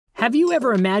Have you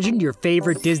ever imagined your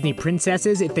favorite Disney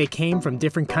princesses if they came from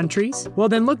different countries? Well,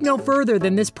 then look no further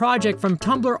than this project from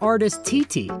Tumblr artist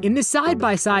thye. In this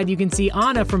side-by-side, you can see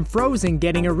Anna from Frozen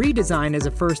getting a redesign as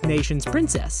a First Nations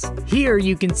princess. Here,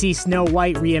 you can see Snow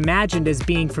White reimagined as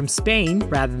being from Spain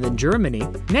rather than Germany.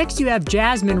 Next, you have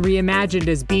Jasmine reimagined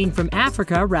as being from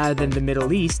Africa rather than the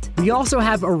Middle East. We also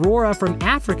have Aurora from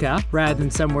Africa rather than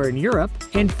somewhere in Europe.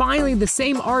 And finally, the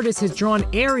same artist has drawn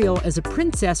Ariel as a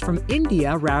princess from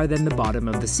India rather than the bottom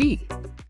of the sea.